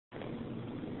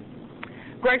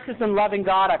Gracious and loving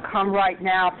God, I come right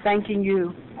now thanking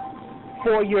you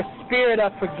for your spirit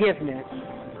of forgiveness.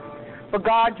 For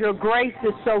God, your grace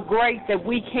is so great that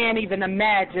we can't even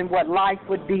imagine what life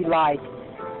would be like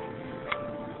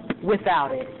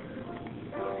without it.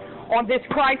 On this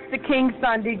Christ the King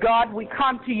Sunday, God, we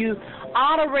come to you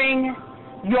honoring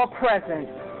your presence.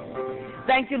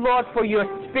 Thank you, Lord, for your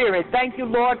spirit. Thank you,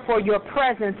 Lord, for your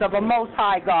presence of a Most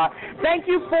High God. Thank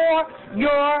you for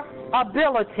your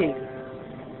ability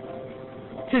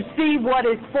to see what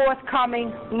is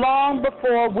forthcoming long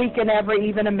before we can ever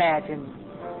even imagine.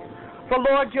 For,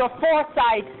 Lord, your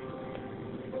foresight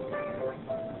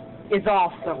is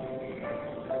awesome.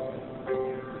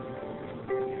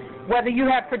 Whether you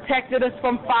have protected us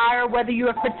from fire, whether you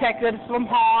have protected us from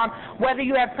harm, whether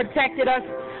you have protected us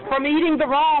from eating the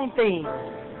wrong things,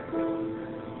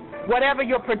 whatever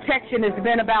your protection has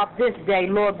been about this day,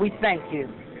 Lord, we thank you.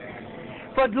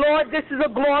 For, Lord, this is a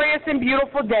glorious and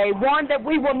beautiful day, one that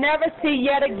we will never see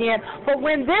yet again. For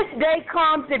when this day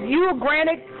comes, if you will grant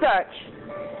it such,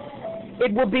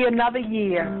 it will be another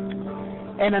year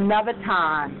and another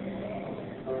time,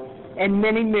 and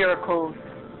many miracles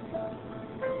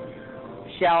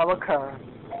shall occur.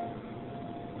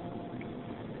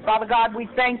 Father God, we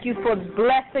thank you for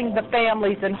blessing the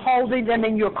families and holding them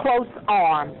in your close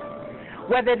arms,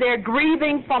 whether they're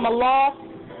grieving from a loss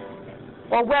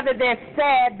or whether they're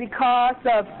sad because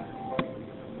of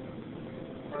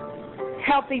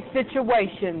healthy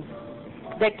situations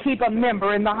that keep a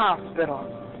member in the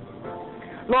hospital.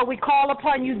 Lord, we call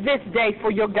upon you this day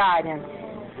for your guidance.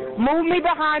 Move me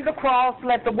behind the cross.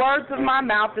 Let the words of my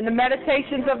mouth and the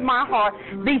meditations of my heart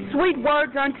be sweet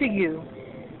words unto you.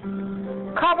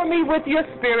 Cover me with your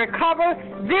spirit. Cover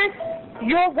this,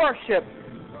 your worship,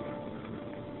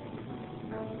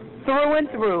 through and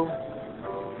through.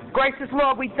 Gracious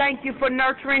Lord, we thank you for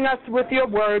nurturing us with your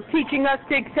word, teaching us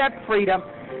to accept freedom,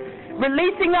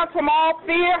 releasing us from all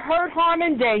fear, hurt, harm,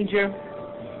 and danger,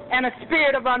 and a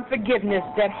spirit of unforgiveness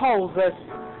that holds us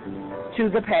to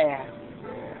the past.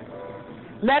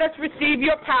 Let us receive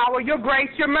your power, your grace,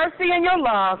 your mercy, and your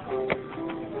love.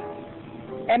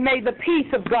 And may the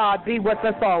peace of God be with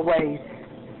us always.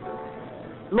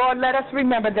 Lord, let us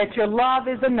remember that your love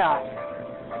is enough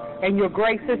and your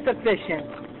grace is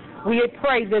sufficient. We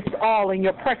pray this all in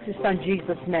your precious Son,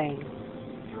 Jesus' name.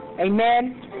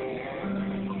 Amen.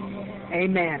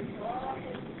 Amen.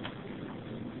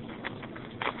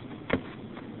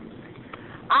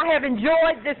 I have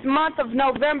enjoyed this month of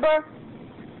November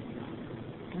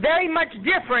very much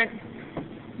different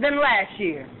than last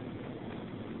year.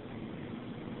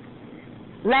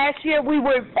 Last year we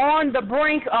were on the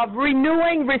brink of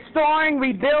renewing, restoring,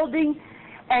 rebuilding,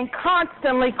 and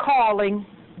constantly calling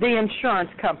the insurance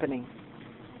company.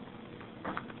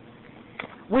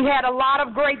 We had a lot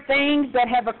of great things that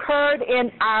have occurred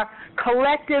in our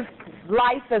collective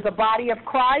life as a body of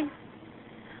Christ,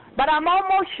 but I'm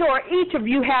almost sure each of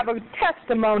you have a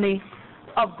testimony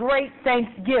of great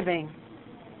thanksgiving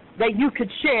that you could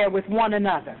share with one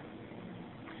another.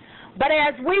 But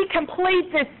as we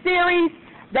complete this series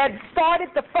that started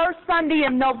the first Sunday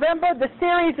in November, the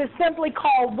series is simply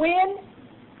called Win,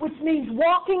 which means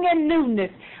walking in newness.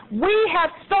 We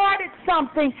have started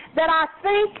something that I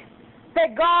think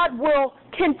that God will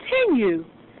continue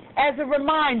as a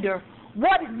reminder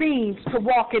what it means to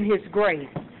walk in his grace,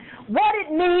 what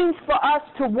it means for us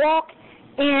to walk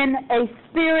in a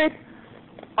spirit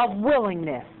of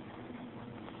willingness.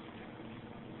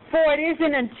 For it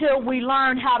isn't until we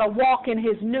learn how to walk in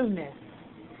his newness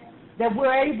that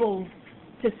we're able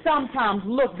to sometimes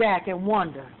look back and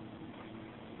wonder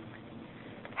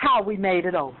how we made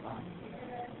it over.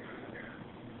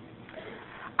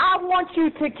 I want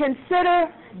you to consider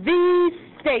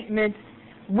these statements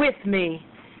with me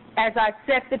as I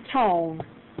set the tone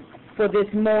for this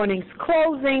morning's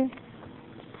closing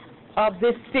of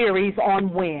this series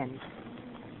on Win.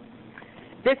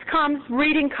 This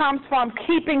reading comes from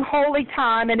Keeping Holy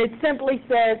Time, and it simply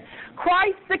says,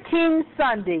 Christ the King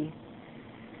Sunday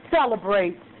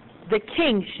celebrates the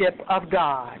kingship of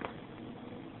God.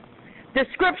 The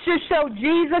scriptures show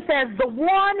Jesus as the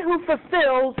one who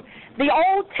fulfills the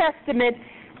Old Testament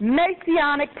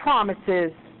messianic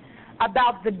promises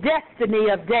about the destiny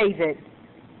of David,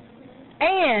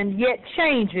 and yet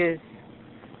changes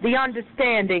the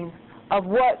understanding of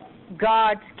what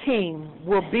God's king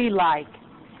will be like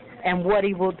and what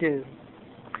he will do.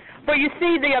 For you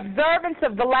see, the observance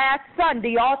of the last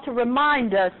Sunday ought to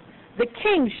remind us the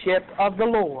kingship of the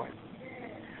Lord.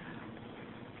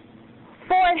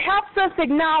 For it helps us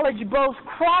acknowledge both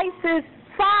Christ's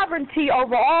sovereignty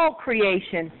over all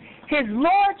creation, his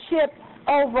lordship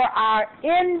over our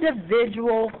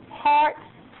individual hearts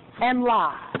and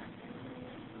lives.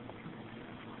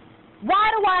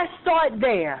 Why do I start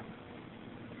there?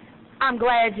 I'm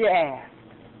glad you asked.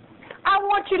 I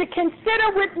want you to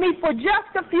consider with me for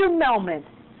just a few moments,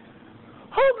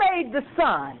 who made the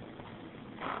sun?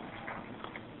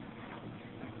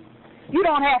 You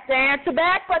don't have to answer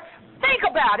back, but think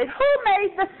about it. Who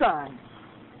made the sun?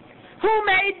 Who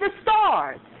made the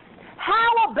stars?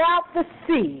 How about the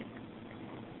sea?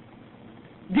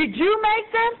 Did you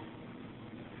make them?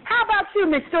 How about you,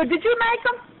 Miss Stewart? Did you make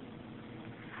them?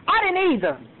 I didn't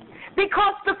either.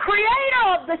 Because the creator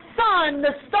of the sun,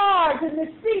 the stars, and the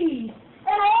seas,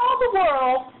 and all the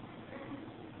world,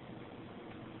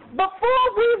 before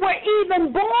we were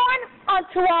even born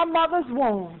unto our mother's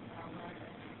womb,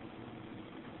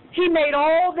 he made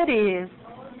all that is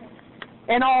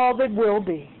and all that will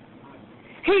be.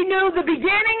 He knew the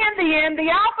beginning and the end, the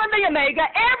Alpha and the Omega,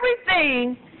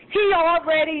 everything he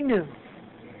already knew.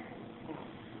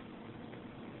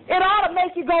 It ought to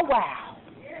make you go, wow.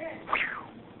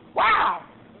 Wow.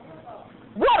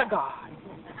 What a God.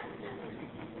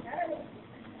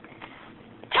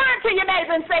 Turn to your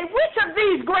neighbor and say, which of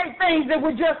these great things that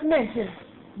were just mentioned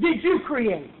did you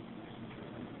create?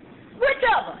 Which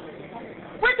of them?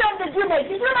 Which of them did you make?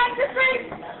 Did you make the tree?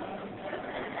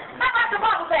 How about the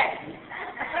bubble bath?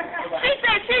 She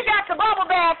said she got the bubble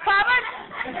bath covered,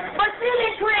 but she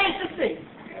didn't create the sea.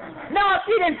 No,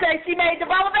 she didn't say she made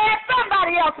the bubble bath.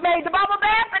 Somebody else made the bubble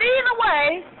bath, but either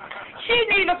way, she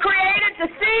neither created the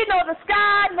sea, nor the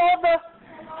sky, nor the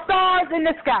stars in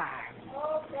the sky.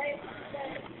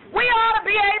 We ought to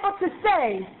be able to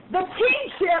say the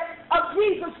kingship of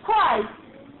Jesus Christ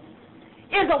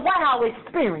is a wow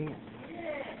experience.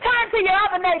 Turn to your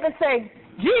other neighbor and say,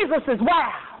 Jesus is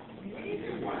wow.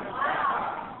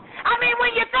 I mean,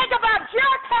 when you think about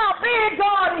just how big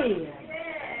God is,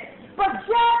 but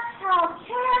just how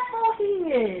careful he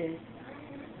is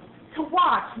to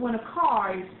watch when a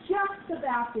car is just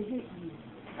about to hit you.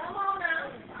 Come on now.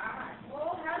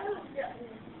 Oh, hallelujah.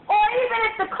 Or even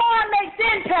if the car makes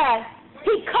impact,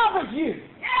 he covers you.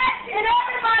 And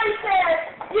everybody says,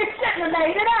 you shouldn't have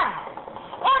made it out.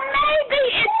 Or maybe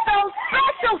it's those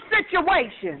special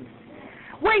situations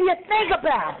when you think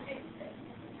about it.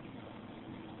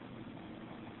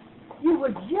 You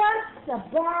were just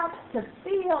about to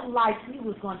feel like you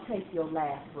was going to take your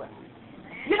last breath.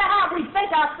 You know how we think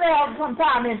ourselves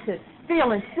sometimes into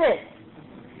feeling sick?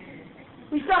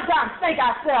 We sometimes think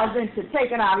ourselves into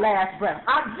taking our last breath.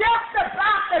 I'm just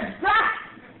about to die.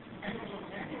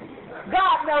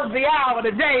 God knows the hour,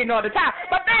 the day, nor the time.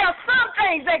 But there are some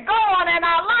things that go on in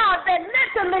our lives that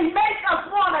literally make us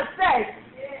want to say,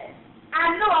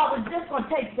 I knew I was just going to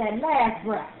take that last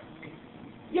breath.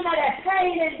 You know that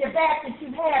pain in your back that you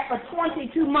had for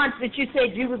 22 months that you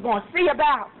said you was going to see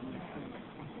about?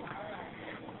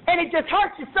 And it just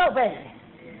hurts you so bad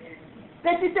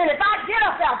that you said, if I get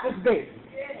up out this bed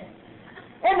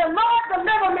and the Lord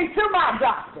deliver me to my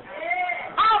doctor,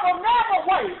 I will never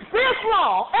wait this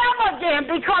long ever again,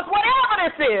 because whatever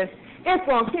this is, it's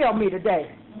going to kill me today.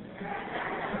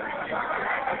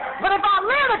 But if I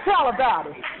live to tell about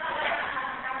it,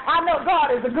 I know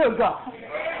God is a good God.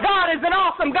 God is an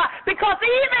awesome God. Because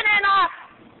even in our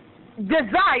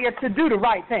desire to do the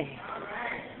right thing,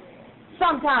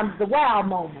 sometimes the wow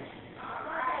moment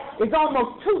is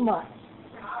almost too much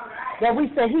that we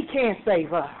say he can't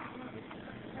save us.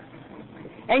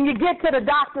 And you get to the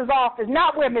doctor's office,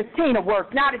 not where Miss Tina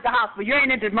works, not at the hospital. You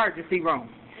ain't in the emergency room.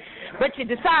 But you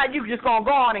decide you're just going to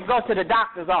go on and go to the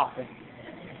doctor's office.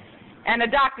 And the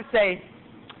doctor says,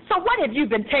 so what have you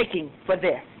been taking for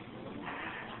this?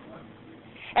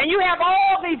 And you have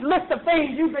all these lists of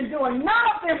things you've been doing, none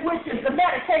of them which is the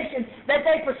medication that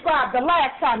they prescribed the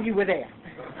last time you were there.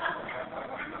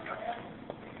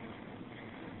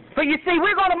 But you see,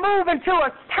 we're going to move into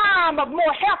a time of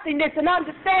more healthiness and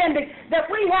understanding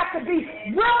that we have to be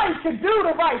willing to do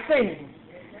the right thing.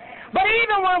 But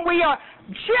even when we are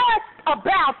just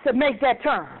about to make that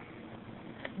turn,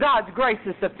 God's grace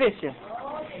is sufficient.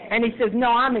 And he says, no,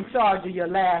 I'm in charge of your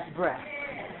last breath.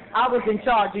 I was in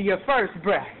charge of your first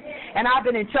breath. And I've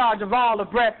been in charge of all the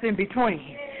breaths in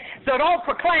between. So don't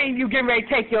proclaim you getting ready to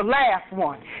take your last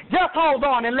one. Just hold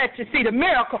on and let you see the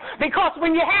miracle. Because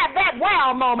when you have that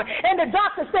wow moment, and the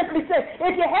doctor simply said,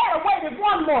 if you had waited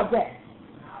one more day,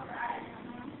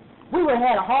 we would have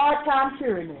had a hard time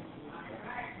curing this.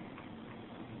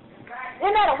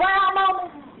 Isn't that a wow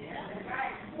moment?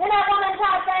 Isn't that one of the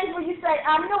kind of things where you say,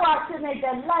 I knew I shouldn't make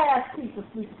that last piece of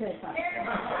sweet potato.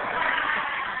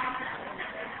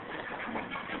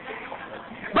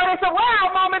 But it's a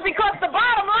wow moment because the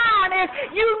bottom line is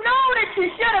you know that you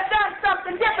should have done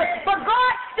something different. But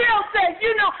God still says,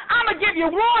 you know, I'm going to give you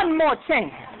one more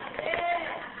chance.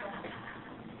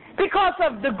 Because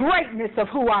of the greatness of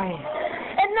who I am.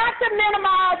 And not to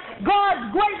minimize God's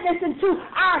greatness into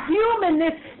our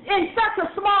humanness in such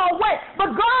a small way.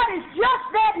 But God is just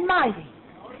that mighty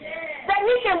that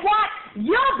he can watch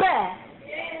your back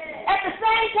at the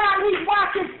same time he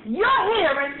watches your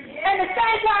hearing, and the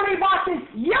same time he watches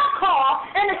your car,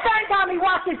 and the same time he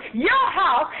watches your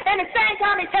house, and the same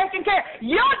time he's taking care of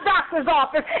your doctor's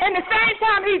office, and the same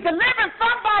time he's delivering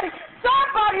somebody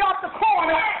off the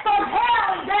corner from hell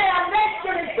and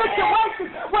damnation and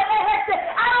situations where they have said,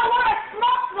 I don't want to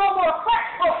smoke no more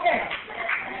crack cocaine.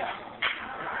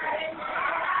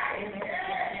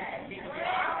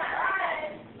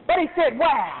 But he said,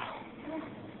 wow.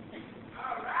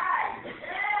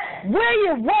 Will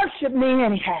you worship me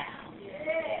anyhow?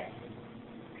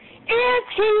 Is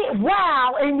he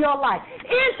wow in your life?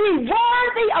 Is he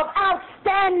worthy of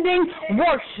outstanding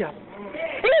worship?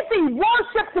 Is he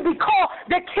worship to be called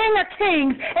the King of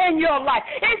Kings in your life?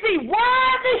 Is he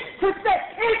worthy to say,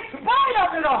 in spite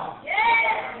of it all,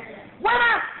 when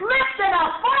I slipped and I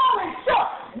fallen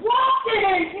short, walking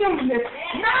in newness,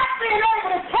 not being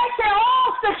able to take care of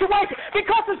all situations,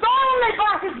 because it's only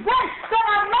by his grace that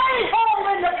I'm made whole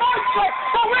in the first place.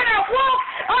 So when I walk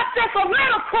up just a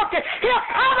little crooked, he'll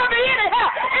cover me anyhow.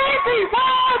 Is he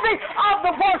worthy of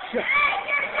the worship?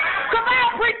 Because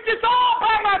I preach this all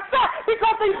by myself,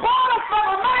 because he bought us from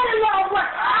a mighty long way.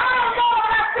 I don't know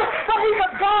what I do, but he's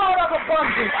a God of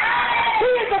abundance. He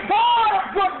is a God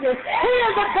of goodness. He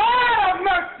is a God of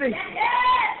mercy.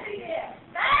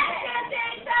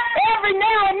 Every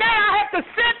now and then I have to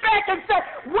sit back and say,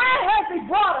 where has he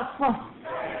brought us from?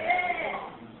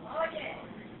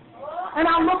 And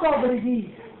I look over the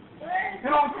years.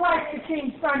 And on Christ the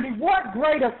King Sunday, what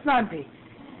greater Sunday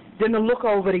than to look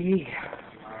over the year?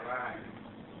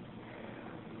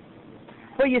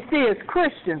 For you see, as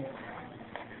Christians,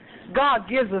 God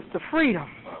gives us the freedom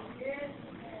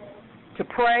to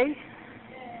pray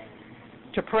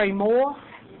more,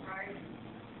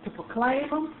 to proclaim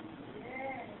Him,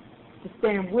 to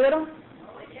stand with Him.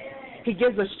 He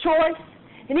gives us choice.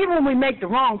 And even when we make the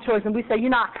wrong choice and we say, you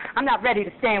know, I'm not ready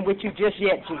to stand with you just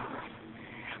yet, Jesus.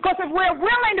 Because if we're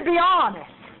willing to be honest,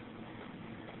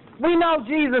 we know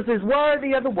Jesus is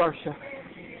worthy of the worship.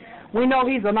 We know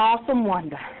He's an awesome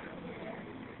wonder.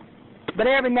 But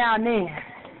every now and then,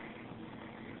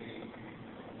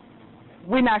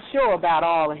 we're not sure about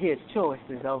all of His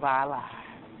choices over our lives.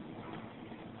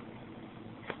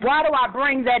 Why do I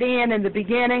bring that in the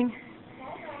beginning?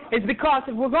 It's because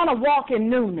if we're going to walk in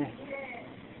newness,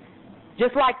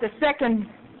 just like the second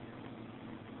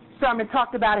sermon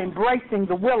talked about embracing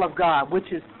the will of God,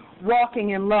 which is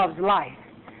walking in love's light.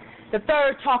 The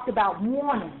third talked about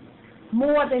wanting,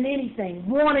 more than anything,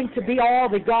 wanting to be all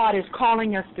that God is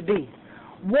calling us to be.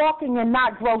 Walking and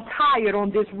not grow tired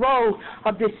on this road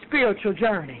of this spiritual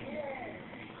journey.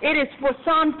 It is for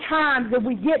some times that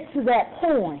we get to that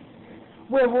point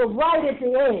where we're right at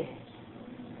the edge.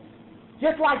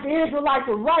 Just like the Israelites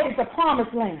were right at the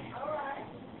promised land.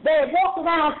 They had walked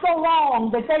around so long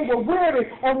that they were weary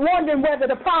and wondering whether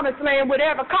the promised land would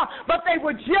ever come. But they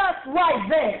were just right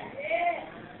there.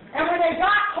 And when they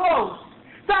got close,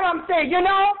 some of them said, you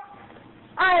know,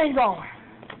 I ain't going.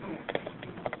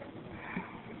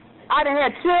 I done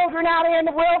had children out here in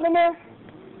the wilderness.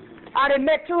 I done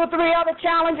met 2 or 3 other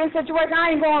challenging situations.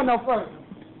 I ain't going no further.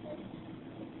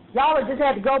 Y'all have just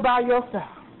had to go by yourself.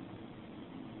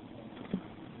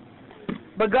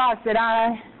 But God said,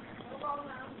 I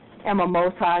am a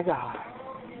Most High God.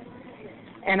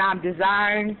 And I'm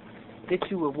desiring that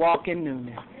you would walk in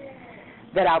newness.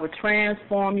 That I would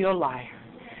transform your life.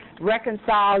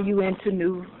 Reconcile you into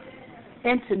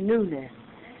newness.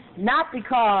 Not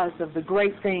because of the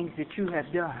great things that you have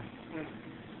done,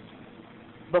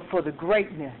 but for the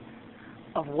greatness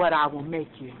of what I will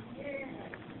make you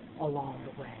along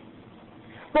the way.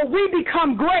 But we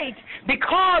become great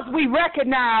because we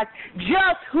recognize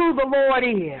just who the Lord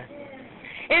is.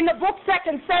 In the book 2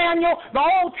 Samuel, the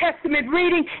Old Testament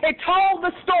reading, it told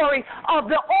the story of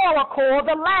the oracle, or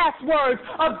the last words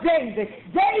of David.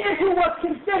 David, who was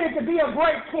considered to be a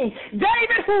great king.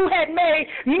 David, who had made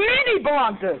many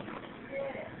blunders.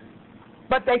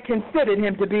 But they considered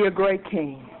him to be a great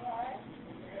king.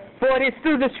 For it is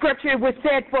through the scripture it was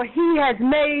said, for he has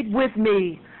made with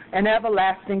me an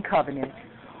everlasting covenant,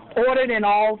 ordered in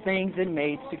all things and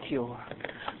made secure.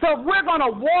 So if we're going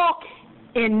to walk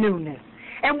in newness,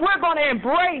 and we're going to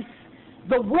embrace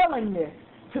the willingness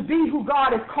to be who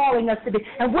God is calling us to be.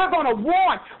 And we're going to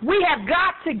want, we have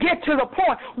got to get to the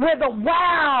point where the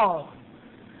wow,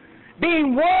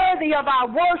 being worthy of our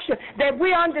worship, that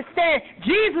we understand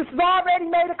Jesus has already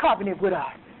made a covenant with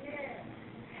us.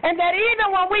 And that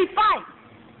even when we fight,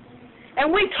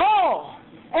 and we toil,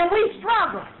 and we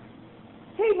struggle,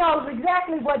 he knows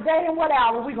exactly what day and what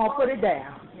hour we're going to put it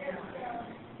down.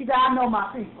 He said, I know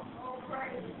my people.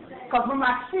 Because when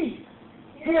my sheep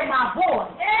hear my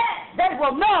voice, they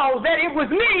will know that it was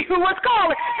me who was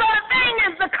calling. So the thing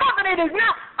is, the covenant is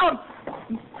not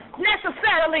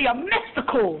necessarily a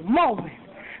mystical moment.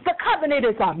 The covenant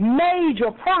is a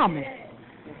major promise.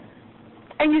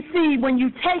 And you see, when you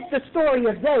take the story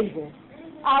of David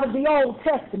out of the Old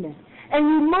Testament and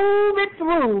you move it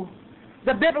through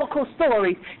the biblical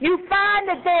stories, you find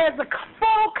that there's a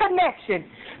full connection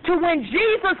to when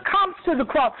Jesus comes to the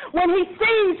cross, when he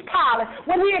sees Pilate,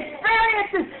 when he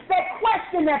experiences that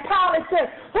question that Pilate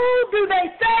said, who do they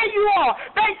say you are?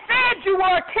 They said you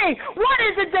are a king. What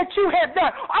is it that you have done?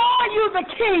 Are you the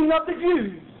king of the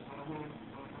Jews?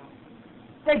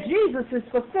 That Jesus is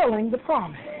fulfilling the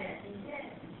promise.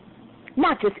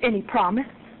 Not just any promise.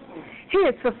 He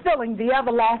is fulfilling the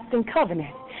everlasting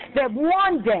covenant. That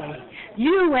one day,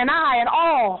 you and I and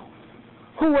all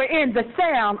who are in the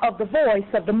sound of the voice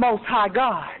of the Most High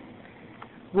God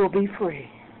will be free.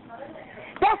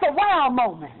 That's a wow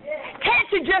moment. Can't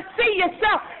you just see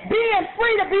yourself being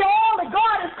free to be all that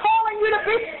God is calling you to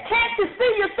be? Can't you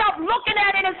see yourself looking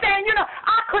at it and saying, you know,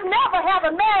 I could never have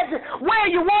imagined where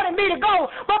you wanted me to go,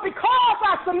 but because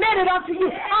I submitted unto you,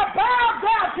 I bowed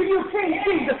down to you, King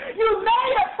Jesus. You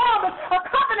made a promise, a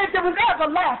covenant that was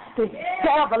everlasting to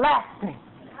everlasting.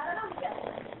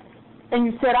 And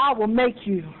you said, I will make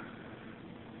you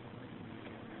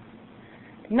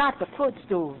not the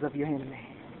footstools of your enemy,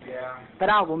 but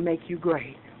I will make you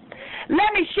great.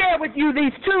 Let me share with you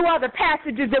these two other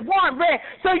passages that weren't read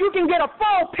so you can get a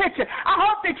full picture. I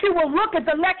hope that you will look at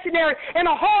the lectionary in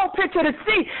a whole picture to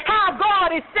see how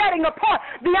God is setting apart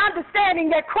the understanding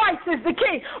that Christ is the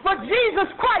King. But Jesus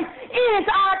Christ is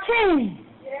our King.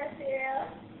 Yes, yes.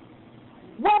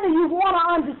 Whether you want to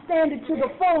understand it to the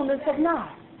fullness or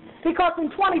not. Because in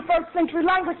 21st century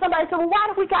language, somebody said, well, why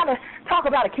do we got to talk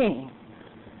about a king?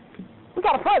 We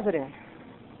got a president.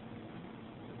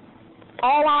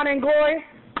 All honor and glory.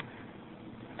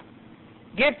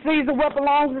 Give Caesar what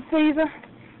belongs to Caesar.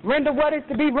 Render what is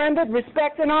to be rendered.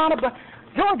 Respect and honor. But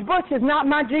George Bush is not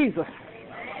my Jesus.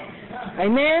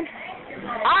 Amen?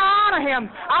 I honor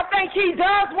him. I think he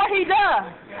does what he does.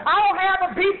 I don't have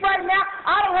a beef right now.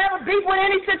 I don't have a beef with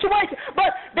any situation.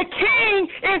 But the king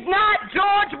is not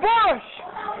George Bush.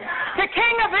 The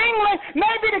king of England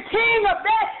may be the king of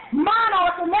that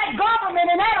monarch and that government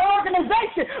and that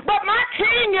organization. But my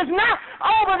king is not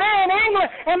over there in England.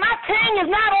 And my king is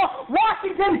not on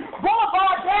Washington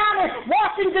Boulevard down in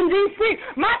Washington, D.C.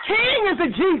 My king is a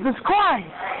Jesus Christ.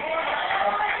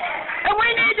 And we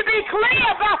need to be clear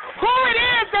about who it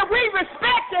is that we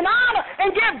respect and honor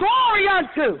and give glory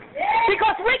unto.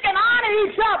 Because we can honor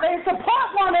each other and support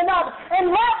one another and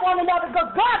love one another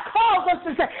because God calls us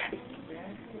to say,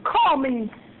 call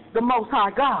me the Most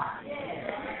High God.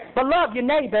 But love your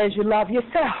neighbor as you love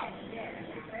yourself.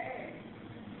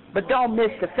 But don't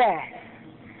miss the fact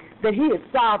that he is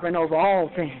sovereign over all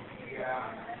things.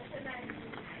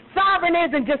 Sovereign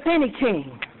isn't just any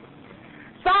king.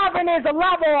 Sovereign is a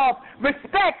level of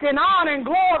respect and honor and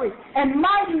glory and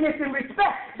mightiness and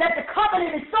respect that the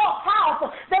covenant is so powerful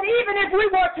that even if we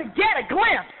were to get a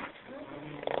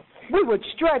glimpse, we would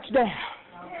stretch down.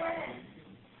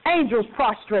 Angels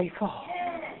prostrate fall.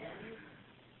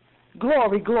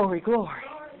 Glory, glory, glory.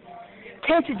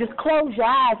 Can't you just close your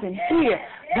eyes and hear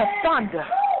the thunder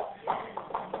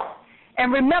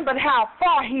and remember how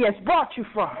far he has brought you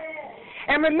from?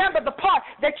 And remember the part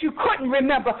that you couldn't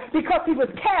remember because he was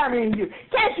carrying you.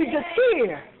 Can't you just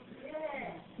hear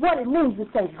what it means to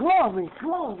say glory,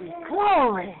 glory,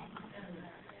 glory?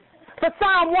 For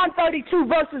Psalm 132,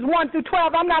 verses 1 through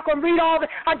 12, I'm not going to read all of it.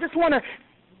 I just want to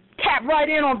cap right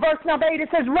in on verse number 8. It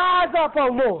says, rise up, O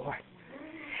Lord,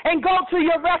 and go to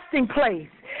your resting place,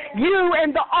 you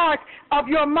and the ark of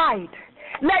your might.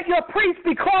 Let your priests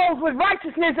be clothed with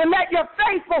righteousness, and let your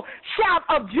faithful shout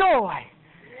of joy.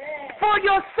 For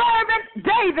your servant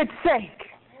David's sake,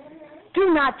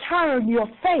 do not turn your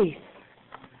face.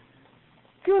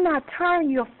 Do not turn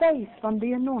your face from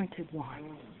the anointed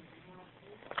one.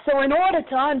 So in order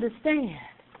to understand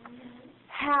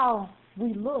how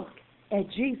we look at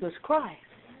Jesus Christ,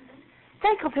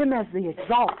 think of him as the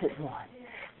exalted one.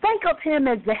 Think of him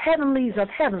as the heavenlies of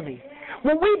heavenlies.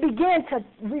 When we begin to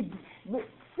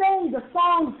sing the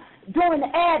songs during the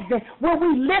Advent, where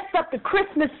we lift up the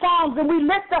Christmas songs and we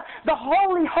lift up the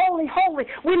holy, holy, holy.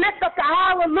 We lift up the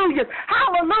hallelujahs.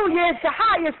 Hallelujah is the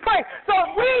highest praise. So if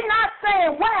we're not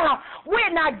saying, wow,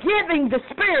 we're not giving the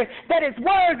Spirit that is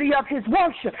worthy of his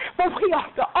worship. But we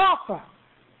have to offer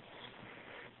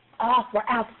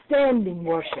outstanding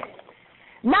worship,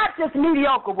 not just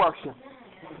mediocre worship.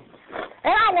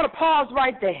 And I want to pause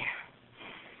right there,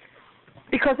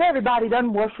 because everybody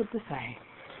doesn't worship the same.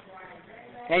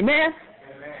 Amen?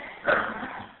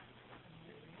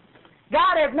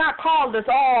 God has not called us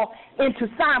all into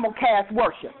simulcast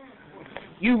worship.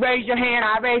 You raise your hand,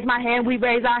 I raise my hand, we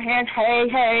raise our hand, hey,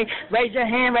 hey. Raise your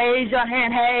hand,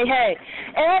 hey, hey.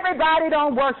 Everybody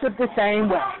don't worship the same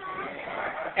way.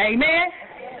 Amen?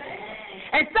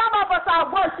 And some of us, our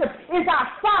worship is our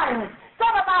silence.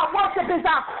 Some of our worship is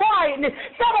our quietness.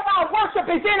 Some of our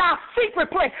worship is in our secret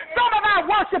place. Some of our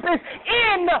worship is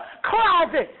in the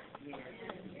closet.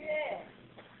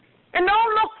 And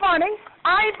don't look funny.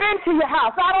 I ain't been to your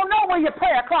house. I don't know where your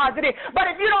prayer closet is. But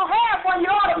if you don't have one, you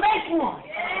ought to make one.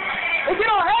 If you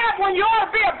don't have one, you ought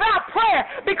to be about prayer.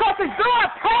 Because it's through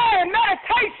prayer and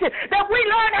meditation that we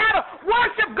learn how to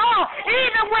worship God.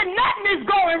 Even when nothing is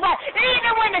going right.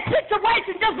 Even when the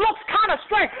situation just looks kind of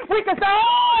strange. We can say,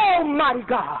 oh, mighty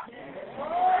God.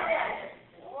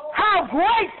 How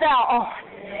great thou art.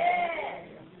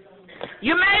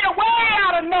 You made a way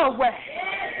out of nowhere.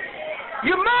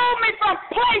 You moved me from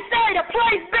place A to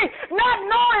place B, not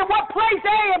knowing what place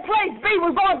A and place B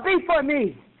was going to be for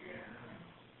me.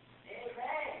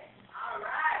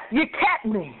 You kept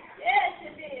me. Yes,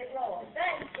 you did, Lord.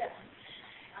 Thank you.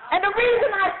 And the reason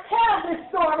I tell this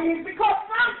story is because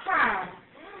sometimes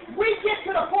we get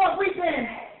to the point we've been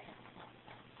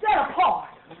set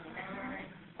apart.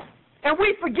 And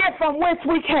we forget from whence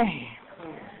we came.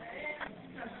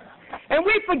 And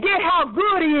we forget how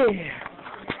good he is.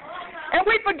 And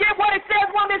we forget what it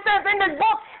says when it says in this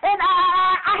book. And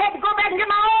I had to go back and get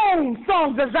my own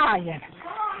songs of Zion.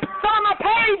 Some of my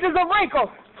pages are wrinkled.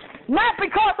 Not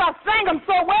because I sing them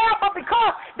so well, but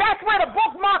because that's where the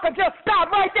bookmarker just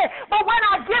stopped right there. But when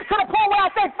I get to the point where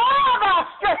I say, Father, I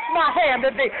stretch my hand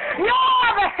to thee.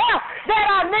 You're the help that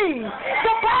I need.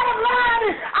 The bottom line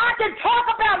is I can talk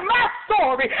about my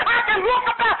story. I can look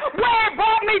about where it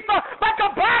brought me from. But the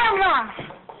bottom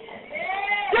line,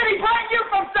 did he bring you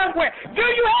from somewhere? Do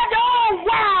you have your own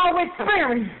wow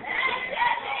experience?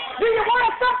 Do you want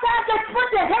to sometimes just put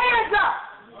your hands up?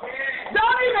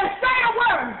 Don't even say a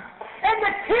word. And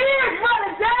the tears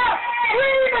running down,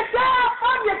 breathing down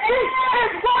from your feet, and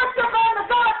worship unto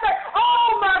God. Say, oh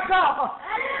my God,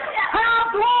 how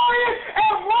glorious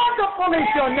and wonderful is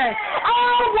your name.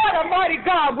 Oh, what a mighty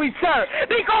God we serve.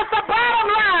 Because the bottom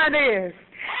line is,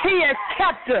 he has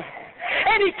kept us.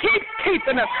 And he keeps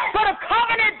keeping us. For the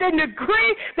covenant and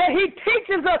decree that he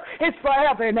teaches us is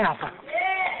forever and ever.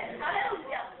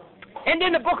 And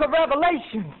in the book of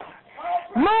Revelation,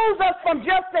 moves us from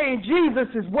just saying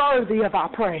Jesus is worthy of our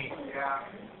praise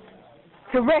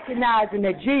to recognizing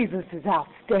that Jesus is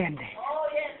outstanding.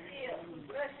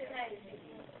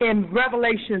 In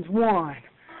Revelations 1,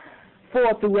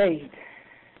 4 through 8,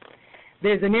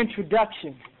 there's an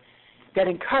introduction that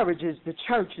encourages the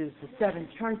churches, the 7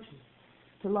 churches,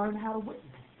 to learn how to witness.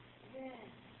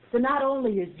 So not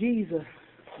only is Jesus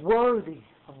worthy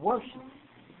of worship,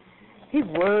 he's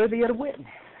worthy of the witness.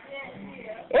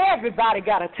 Everybody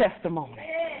got a testimony.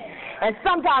 And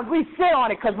sometimes we sit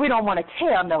on it because we don't want to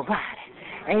tell nobody.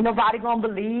 Ain't nobody going to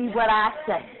believe what I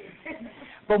say.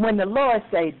 But when the Lord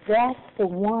says, that's the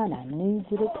one I need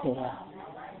you to tell.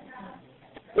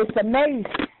 It's amazing.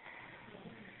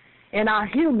 In our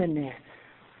humanness,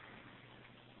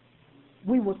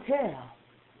 we will tell,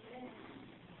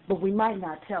 but we might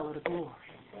not tell of the glory.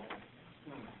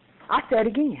 I said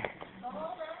again.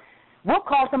 We'll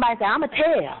call somebody and say, I'm a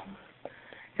tell.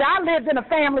 See, I lived in a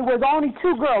family where there was only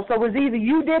 2 girls, so it was either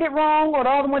you did it wrong or the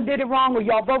other one did it wrong or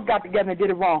y'all both got together and did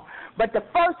it wrong. But the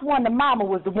first one, the mama,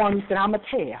 was the one who said, I'm a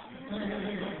tell.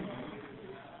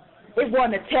 It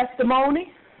wasn't a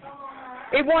testimony.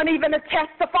 It wasn't even a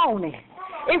testimony.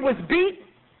 It was beat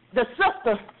the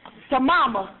sister to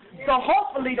mama, so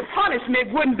hopefully the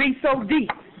punishment wouldn't be so deep.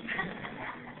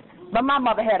 But my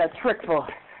mother had a trick for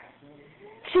us.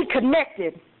 She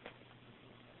connected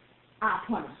our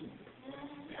punishment.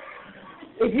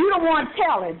 If you the one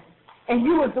telling and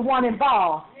you was the one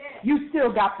involved, you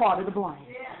still got part of the blame.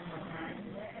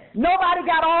 Nobody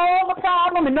got all the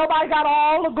problem and nobody got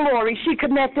all the glory. She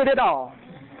connected it all.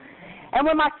 And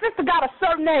when my sister got a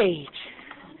certain age,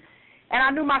 and I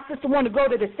knew my sister wanted to go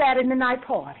to the Saturday night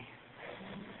party,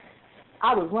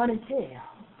 I would run and tell.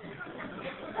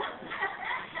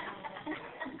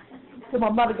 till my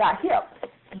mother got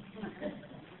hip.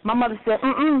 My mother said,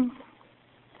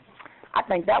 I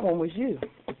think that one was you.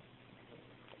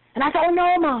 And I said, oh,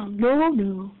 no, Mom,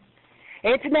 no.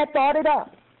 Internet thought it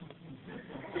up.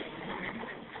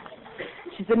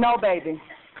 She said, no, baby.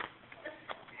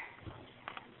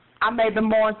 I may have been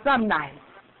born some night,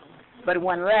 but it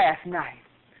wasn't last night.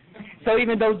 So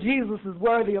even though Jesus is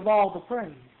worthy of all the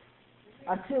praise,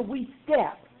 until we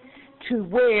step to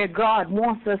where God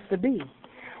wants us to be,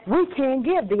 we can't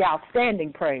give the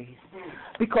outstanding praise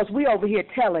because we over here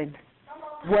telling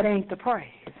what ain't the praise.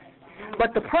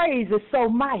 But the praise is so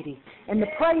mighty and the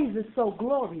praise is so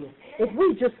glorious. If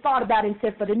we just thought about it and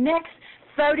said, for the next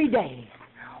 30 days,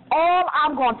 all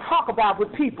I'm going to talk about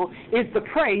with people is the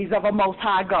praise of a Most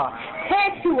High God.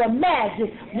 Can't you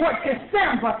imagine what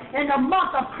December and the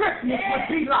month of Christmas would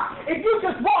be like? If you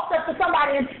just walked up to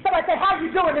somebody and somebody said, how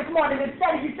you doing this morning?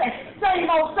 Instead of you say,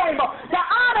 same old, same old. The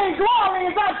honor and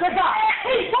glory is unto God.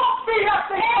 He woke me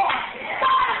up this morning,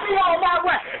 started me on my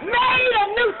way, made a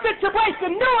new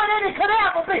situation, newer than it could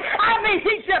ever be. I mean,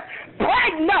 he just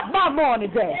brightened up my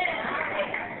morning day.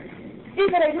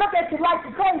 Either they look at you like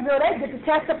you're crazy or they get to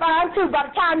testifying too.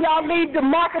 By the time y'all leave the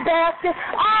market basket,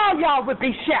 all y'all would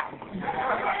be shouting.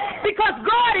 Because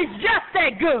God is just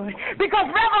that good. Because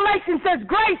Revelation says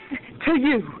grace to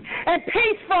you and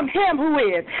peace from him who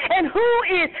is and who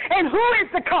is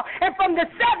to come, and from the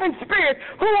seven spirits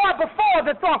who are before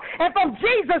the throne, and from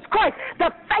Jesus Christ,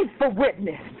 the faithful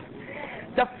witness,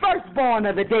 the firstborn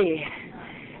of the dead,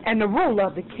 and the ruler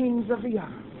of the kings of the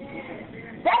earth.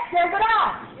 That says it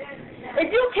all. If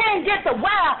you can't get the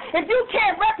wow, if you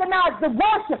can't recognize the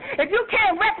worship, if you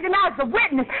can't recognize the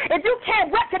witness, if you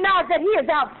can't recognize that he is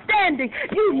outstanding,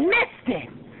 you missed it.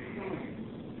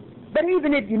 But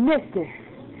even if you missed it,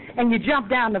 and you jump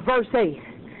down to verse 8,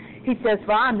 he says,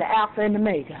 for I'm the Alpha and the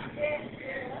Omega.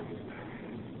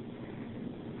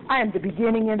 I am the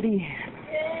beginning and the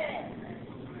end.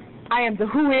 I am the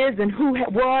who is and who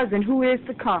was and who is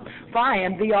to come, for I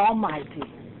am the Almighty.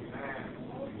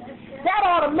 That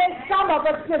ought to make some of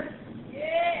us just,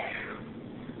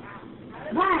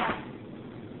 wow,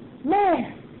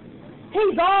 man,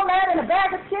 he's all that in a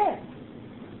bag of chips,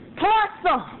 plus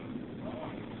some.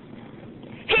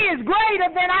 He is greater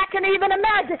than I can even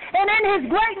imagine. And in his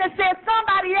greatness, there's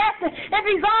somebody asking, if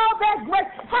he's all that great,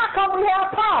 how come we have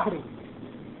poverty?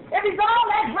 If he's all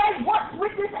that great, what's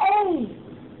with this age?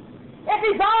 If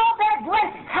he's all that great,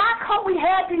 how come we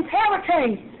have these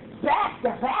hurricanes? Back to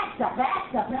back to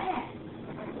back to back.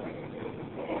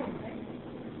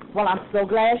 Well, I'm so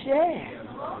glad you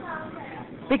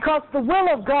asked. Because the will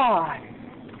of God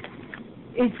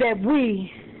is that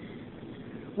we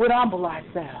would humble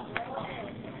ourselves.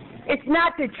 It's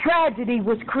not that tragedy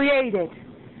was created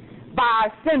by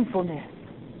our sinfulness.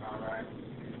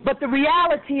 But the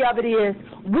reality of it is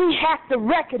we have to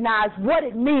recognize what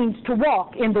it means to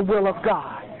walk in the will of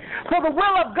God. For the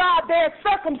will of God, there's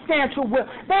circumstantial will.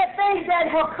 There are things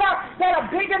that occur that are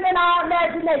bigger than our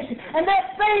imagination. And there's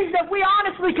things that we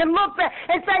honestly can look at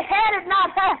and say, had it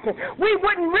not happened, we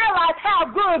wouldn't realize how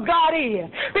good God is.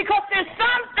 Because there's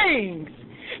some things,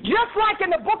 just like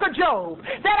in the book of Job,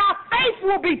 that our faith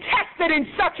will be tested in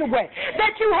such a way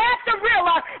that you have to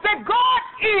realize that God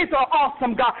is an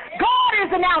awesome God. God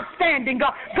is an outstanding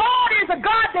God. God is a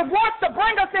God that wants to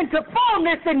bring us into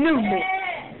fullness and newness.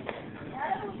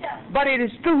 But it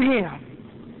is through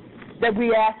him that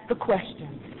we ask the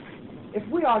question, if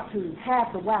we are to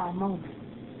have the wow moment,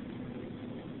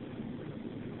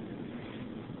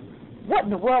 what in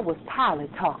the world was Pilate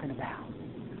talking about?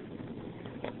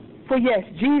 For yes,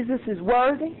 Jesus is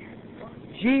worthy,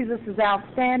 Jesus is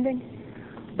outstanding,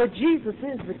 but Jesus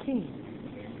is the King,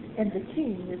 and the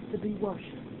King is to be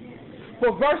worshipped.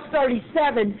 For verse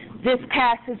 37, this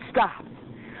passage stops.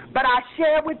 But I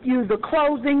share with you the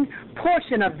closing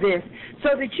portion of this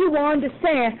so that you will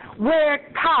understand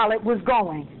where Pilate was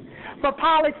going. For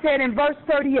Pilate said in verse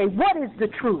 38, what is the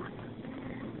truth?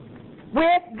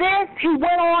 With this, he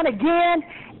went on again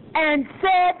and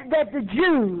said that the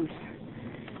Jews,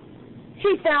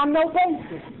 he found no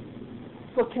basis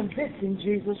for convicting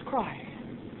Jesus Christ.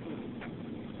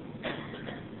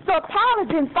 So Pilate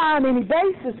didn't find any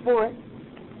basis for it.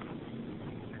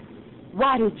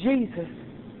 Why did Jesus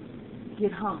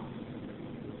get hung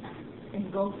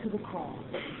and go to the cross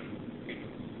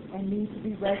and need to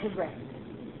be resurrected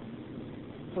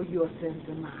for your sins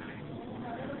and mine?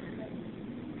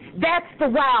 That's the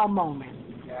wow moment.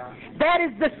 That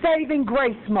is the saving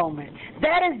grace moment.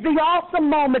 That is the awesome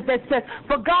moment that says,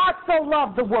 for God so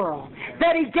loved the world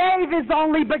that he gave his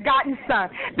only begotten Son,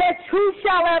 that who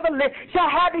shall ever live shall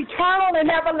have eternal and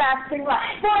everlasting life.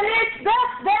 For it's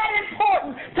that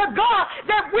important to God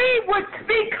that we would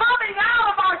be coming out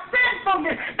of our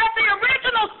sinfulness, that the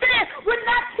original sin would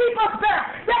not keep us bound,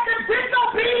 that the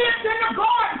disobedience in the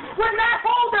garden would not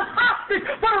hold us hostage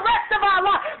for the rest of our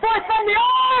life. For it's from the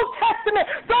Old Testament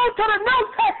through to the New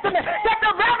Testament that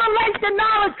the revelation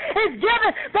knowledge is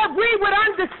given, that we would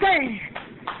understand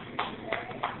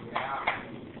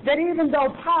that even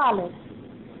though Pilate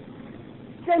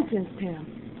sentenced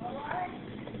him,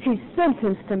 he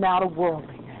sentenced him out of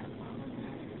worldliness.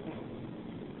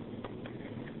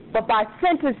 But by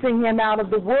sentencing him out of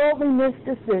the worldliness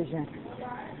decision,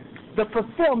 the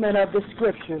fulfillment of the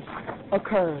Scriptures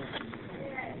occurs.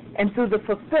 And through the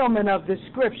fulfillment of the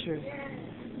Scriptures,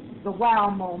 the wow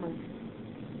moment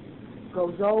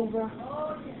goes over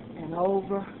and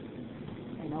over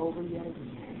and over yet again.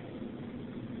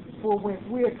 For if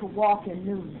we're to walk in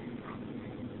newness,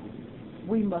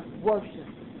 we must worship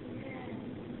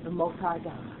the Most High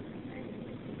God.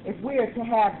 If we are to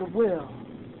have the will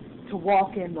to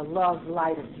walk in the love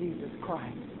light of Jesus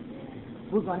Christ,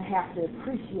 we're going to have to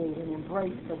appreciate and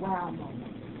embrace the wow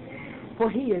moment.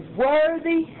 For he is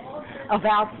worthy of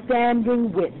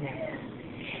outstanding witness.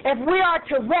 If we are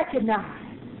to recognize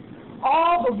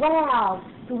all the wows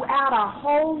throughout our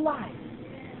whole life,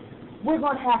 we're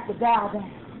going to have to bow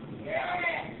down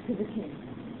to the King.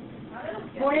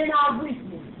 For in our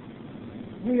weakness,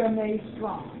 we are made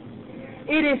strong.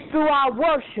 It is through our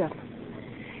worship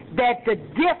that the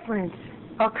difference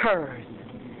occurs.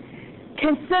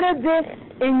 Consider this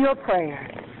in your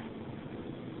prayers.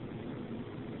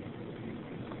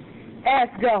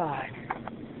 Ask God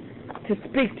to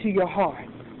speak to your heart.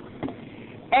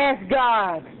 Ask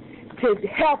God to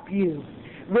help you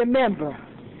remember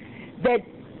that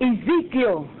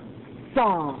Ezekiel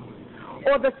song,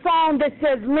 or the song that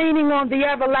says leaning on the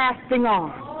everlasting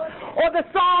arm, or the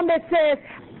song that says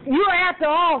you're at the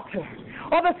altar,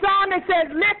 or the song that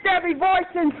says lift every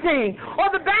voice and sing, or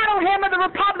the battle hymn of the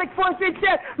Republic Force that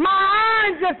says my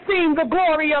eyes have seen the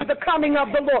glory of the coming of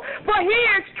the Lord. For he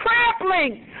is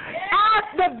trampling out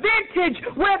the vintage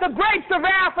where the grapes of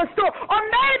wrath are stored. Or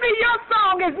maybe your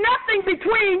song is nothing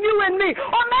between you and me.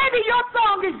 Or maybe your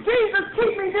song is Jesus,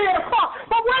 keep me near the cross.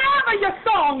 But whatever your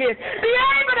song is, be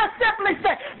able to simply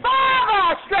say, Father,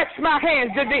 I stretch my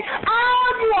hands to thee. Oh,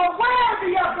 you are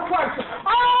worthy of the worship.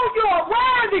 Oh, you are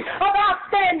worthy of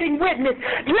outstanding witness.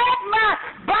 Let my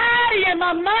body and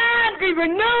my mind be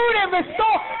renewed and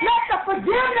restored. Let the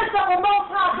forgiveness of the Most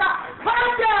High God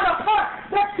come down upon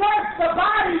the church, the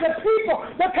body, the people,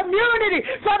 the community,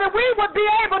 so that we would be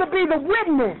able to be the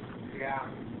witness. Yeah.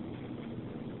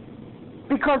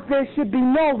 Because there should be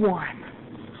no one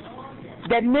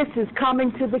that misses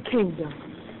coming to the kingdom,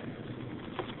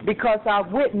 because our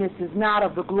witness is not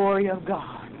of the glory of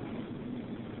God.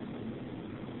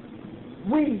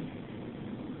 We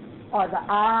are the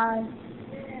eyes,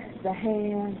 the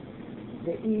hands,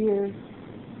 the ears,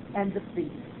 and the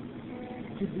feet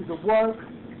to do the work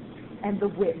and the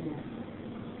witness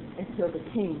until the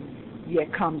King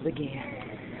yet comes again.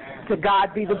 To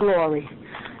God be the glory.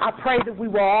 I pray that we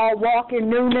will all walk in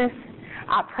newness.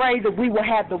 I pray that we will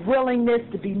have the willingness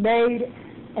to be made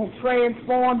and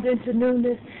transformed into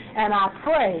newness. And I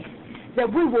pray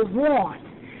that we will want,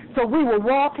 so we will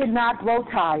walk and not grow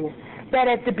tired. That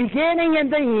at the beginning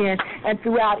and the end and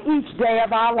throughout each day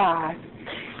of our lives,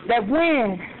 that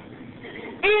when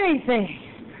anything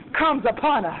comes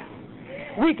upon us,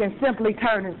 we can simply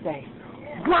turn and say,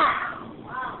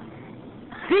 wow,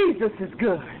 Jesus is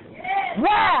good.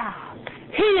 Wow,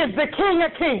 he is the King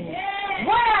of Kings.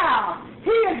 Wow,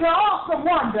 he is the awesome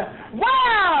wonder.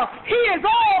 Wow, he is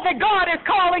all that God is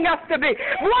calling us to be.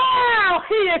 Wow,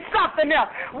 he is something else.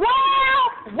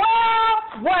 Wow,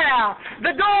 wow, wow.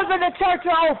 The doors of the church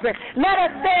are open. Let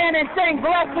us stand and sing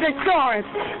Blessed Assurance,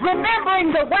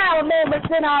 remembering the wow moments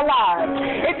in our lives.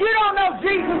 If you don't know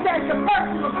Jesus as the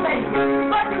personal Savior,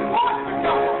 but you want to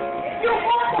know, you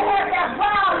want to have that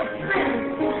wow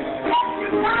experience, let you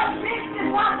not miss this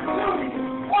opportunity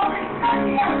or miss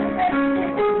nothing else that you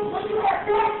do. When you have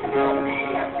testimony,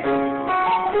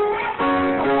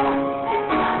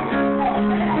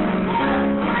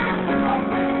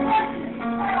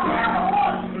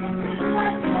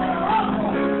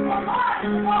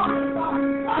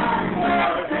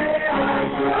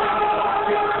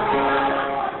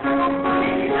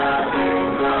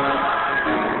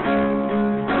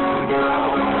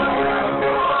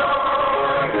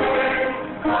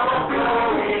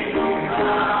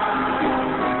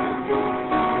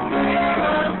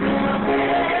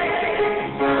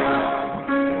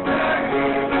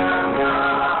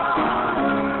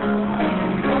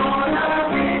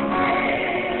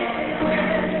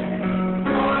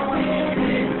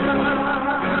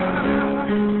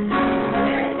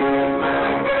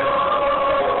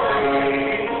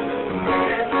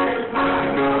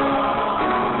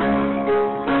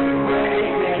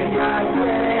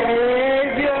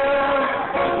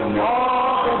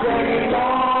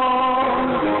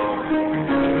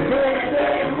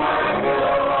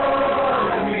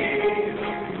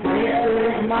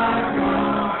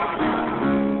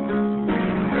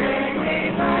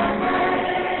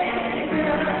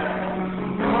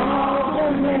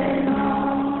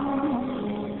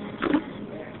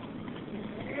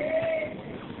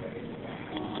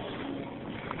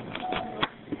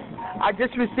 I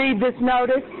just received this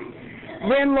notice.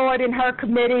 Ren Lloyd and her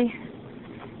committee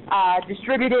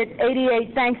distributed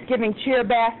 88 Thanksgiving cheer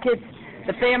baskets.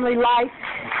 The Family Life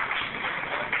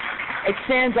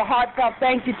extends a heartfelt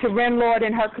thank you to Ren Lloyd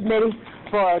and her committee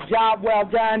for a job well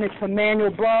done. It's from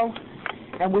Manuel Blow,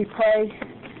 and we pray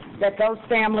that those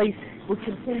families will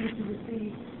continue to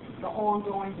receive the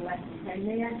ongoing blessings.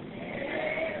 Amen.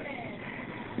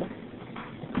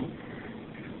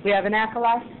 We have an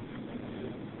acolyte?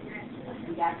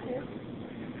 We got two.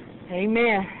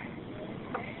 Amen.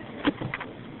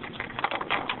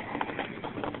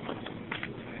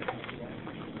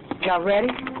 Y'all ready?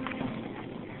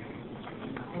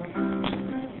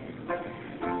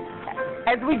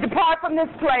 As we depart from this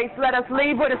place, let us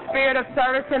leave with a spirit of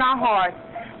service in our hearts.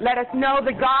 Let us know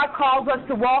that God calls us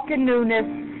to walk in newness.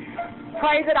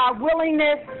 Pray that our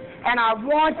willingness and our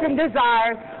wants and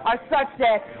desires are such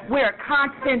that we're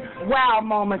constant wow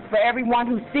moments for everyone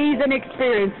who sees and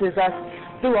experiences us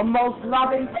through a most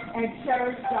loving and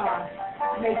cherished God.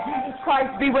 May Jesus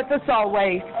Christ be with us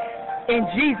always. In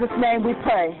Jesus' name we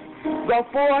pray. Go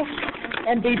forth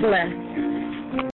and be blessed.